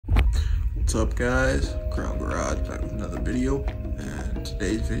What's up, guys? Crown Garage back with another video, and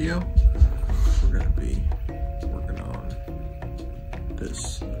today's video we're going to be working on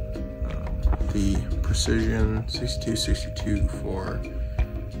this the Precision 6262 for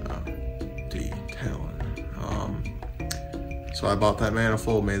the Talon. So I bought that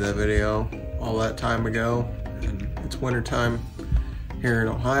manifold, made that video all that time ago, and it's winter time here in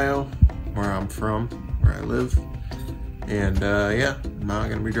Ohio, where I'm from, where I live. And yeah, I'm not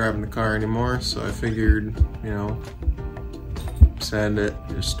gonna be driving the car anymore, so I figured, you know, send it,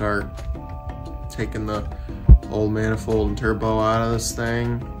 just start taking the old manifold and turbo out of this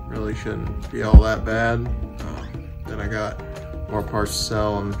thing. Really shouldn't be all that bad. Then I got more parts to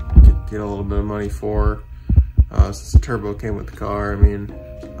sell and get a little bit of money for. Since the turbo came with the car, I mean,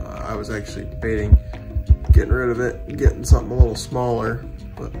 I was actually debating getting rid of it and getting something a little smaller,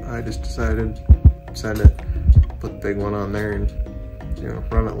 but I just decided to send it. Put the big one on there and, you know,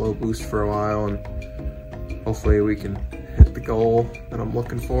 run it low boost for a while, and hopefully we can hit the goal that I'm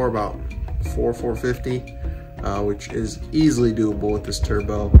looking for, about 450, which is easily doable with this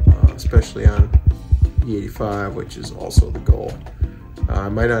turbo, especially on E85, which is also the goal. I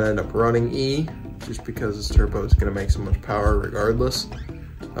might not end up running E just because this turbo is going to make so much power regardless,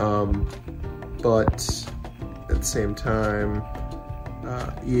 but at the same time,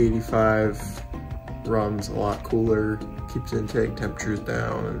 E85 runs a lot cooler, keeps intake temperatures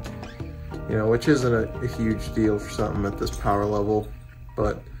down, and, you know, which isn't a huge deal for something at this power level,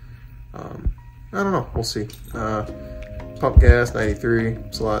 but I don't know, we'll see. Pump gas 93,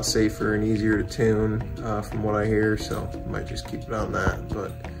 it's a lot safer and easier to tune from what I hear, so I might just keep it on that.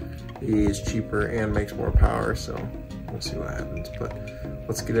 But E is cheaper and makes more power, so we'll see what happens. But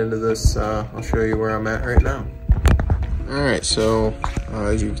let's get into this. I'll show you where I'm at right now. Alright, so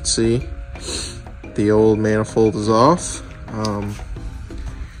as you can see, the old manifold is off.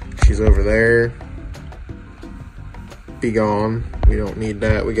 She's over there. Be gone. We don't need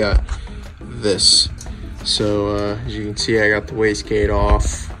that. We got this. So as you can see, I got the wastegate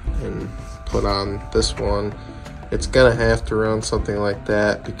off and put on this one. It's gonna have to run something like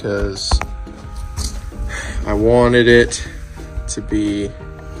that because I wanted it to be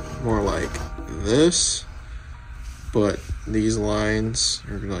more like this, but these lines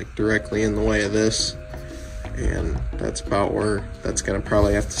are like directly in the way of this, and that's about where that's gonna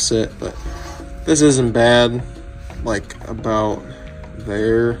probably have to sit. But this isn't bad, like about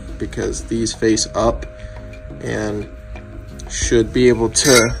there, because these face up and should be able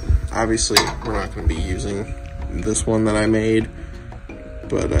to, obviously we're not going to be using this one that I made,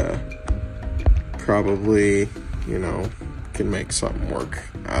 but probably, you know, can make something work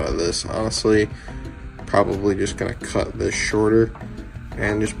out of this. Honestly, probably just gonna cut this shorter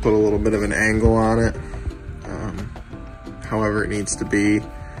and just put a little bit of an angle on it, however it needs to be.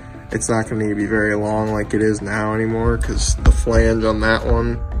 It's not gonna need to be very long like it is now anymore, because the flange on that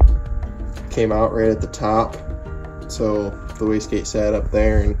one came out right at the top, so the wastegate sat up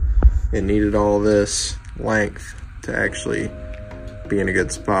there and it needed all this length to actually be in a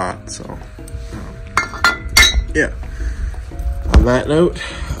good spot. So yeah, on that note,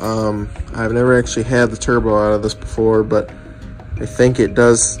 I've never actually had the turbo out of this before, but I think it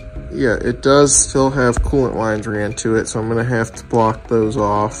does, yeah, it does still have coolant lines ran to it, so I'm gonna have to block those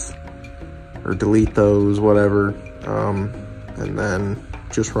off or delete those, whatever, and then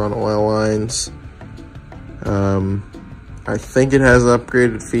just run oil lines. I think it has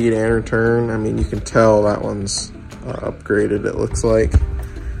upgraded feed and return. I mean, you can tell that one's upgraded, it looks like,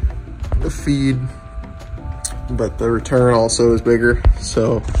 the feed, but the return also is bigger,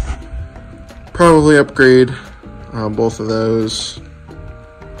 so probably upgrade both of those,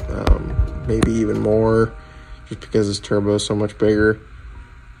 maybe even more, just because this turbo is so much bigger.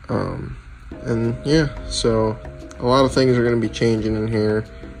 And yeah, so a lot of things are going to be changing in here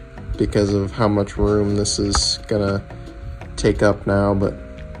because of how much room this is gonna take up now, but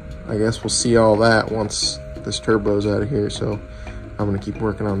I guess we'll see all that once this turbo's out of here, so I'm gonna keep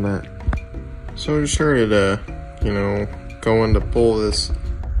working on that. So I just started you know, going to pull this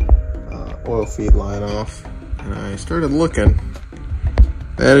oil feed line off, and I started looking.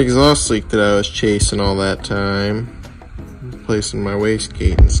 That exhaust leak that I was chasing all that time, replacing my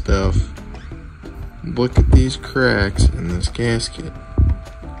wastegate and stuff, look at these cracks in this gasket.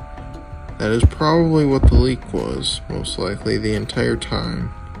 That is probably what the leak was, most likely the entire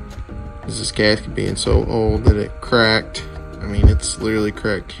time. Is this gasket being so old that it cracked? I mean, it's literally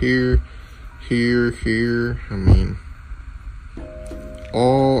cracked here, here, here. I mean,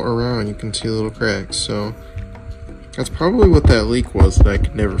 all around you can see little cracks. So that's probably what that leak was that I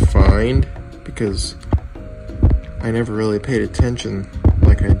could never find, because I never really paid attention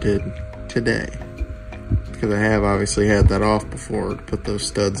like I did today. Because I have obviously had that off before to put those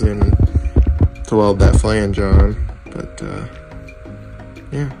studs in and to weld that flange on. But,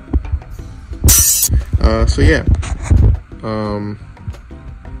 yeah. So yeah.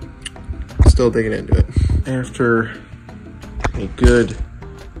 Still digging into it. After a good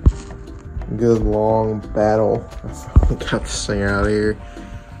long battle, I finally got this thing out of here.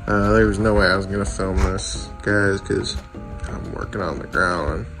 There was no way I was gonna film this, guys, because I'm working on the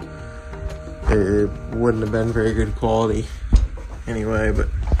ground and it wouldn't have been very good quality anyway. But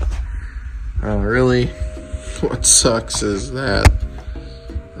really, what sucks is that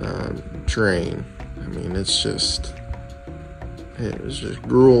drain. I mean, it was just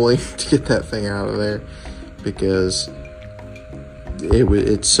grueling to get that thing out of there, because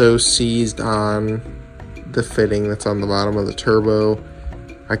it's so seized on the fitting that's on the bottom of the turbo.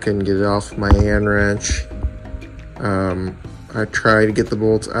 I couldn't get it off with my hand wrench. I tried to get the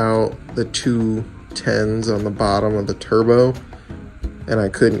bolts out, the 2 10s on the bottom of the turbo, and I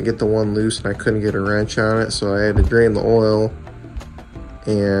couldn't get the one loose, and I couldn't get a wrench on it, so I had to drain the oil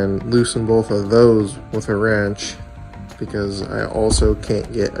and loosen both of those with a wrench, because I also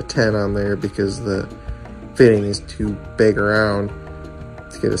can't get a 10 on there because the fitting is too big around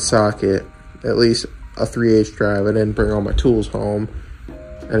to get a socket, at least a 3/8 drive. I didn't bring all my tools home.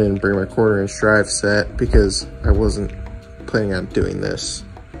 I didn't bring my 1/4" drive set because I wasn't planning on doing this.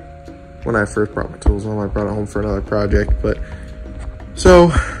 When I first brought my tools home, I brought it home for another project, but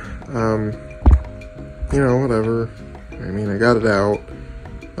so, you know, whatever. I mean, I got it out.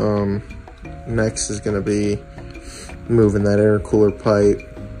 Next is gonna be moving that intercooler pipe,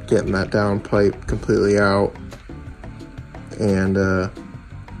 getting that down pipe completely out, and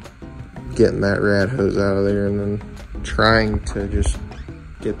getting that rad hose out of there, and then trying to just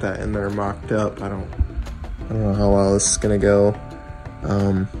get that in there mocked up. I don't know how well this is gonna go.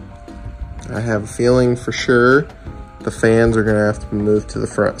 I have a feeling for sure the fans are gonna have to be moved to the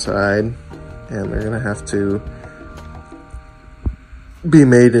front side, and they're gonna have to be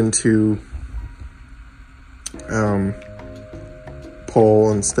made into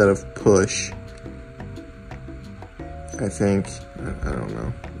pull instead of push. I think, I don't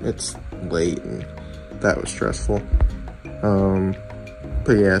know, it's late and that was stressful.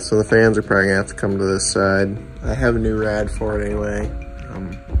 But yeah, so the fans are probably gonna have to come to this side. I have a new rad for it anyway.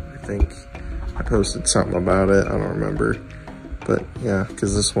 I think I posted something about it, I don't remember. But yeah,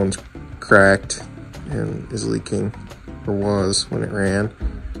 because this one's cracked and is leaking, or was when it ran.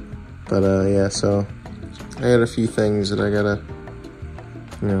 But yeah, so I got a few things that I gotta,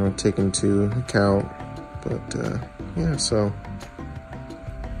 you know, take into account. But yeah, so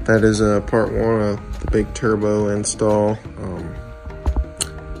that is part 1 of the big turbo install.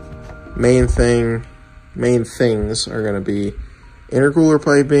 Main things are gonna be intercooler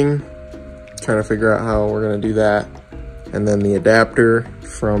piping, trying to figure out how we're gonna do that, and then the adapter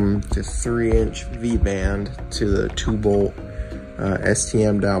from the 3" V-band to the 2-bolt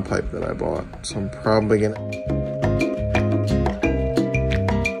STM downpipe that I bought. So I'm probably gonna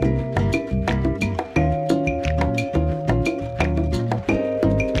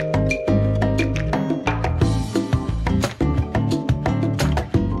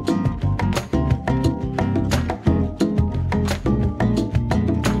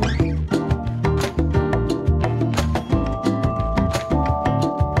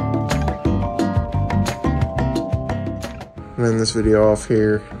end this video off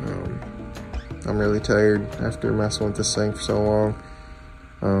here. I'm really tired after messing with this thing for so long.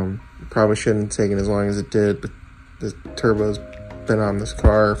 Probably shouldn't have taken as long as it did, but the turbo's been on this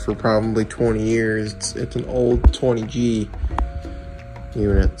car for probably 20 years. It's an old 20G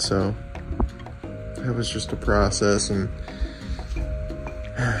unit, so that was just a process, and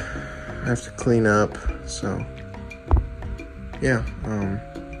I have to clean up. So yeah,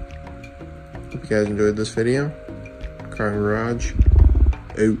 hope you guys enjoyed this video. Crown Garage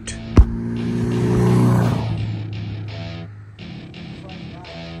out.